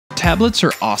Tablets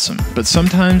are awesome, but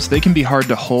sometimes they can be hard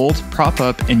to hold, prop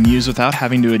up, and use without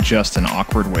having to adjust in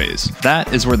awkward ways.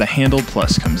 That is where the Handle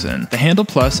Plus comes in. The Handle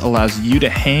Plus allows you to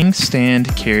hang,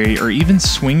 stand, carry, or even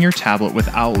swing your tablet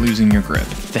without losing your grip.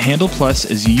 The Handle Plus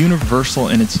is universal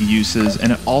in its uses,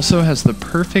 and it also has the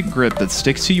perfect grip that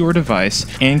sticks to your device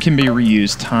and can be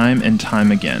reused time and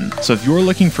time again. So if you're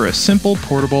looking for a simple,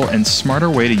 portable, and smarter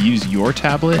way to use your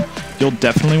tablet, you'll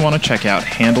definitely want to check out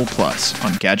Handle Plus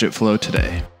on Gadget Flow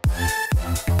today.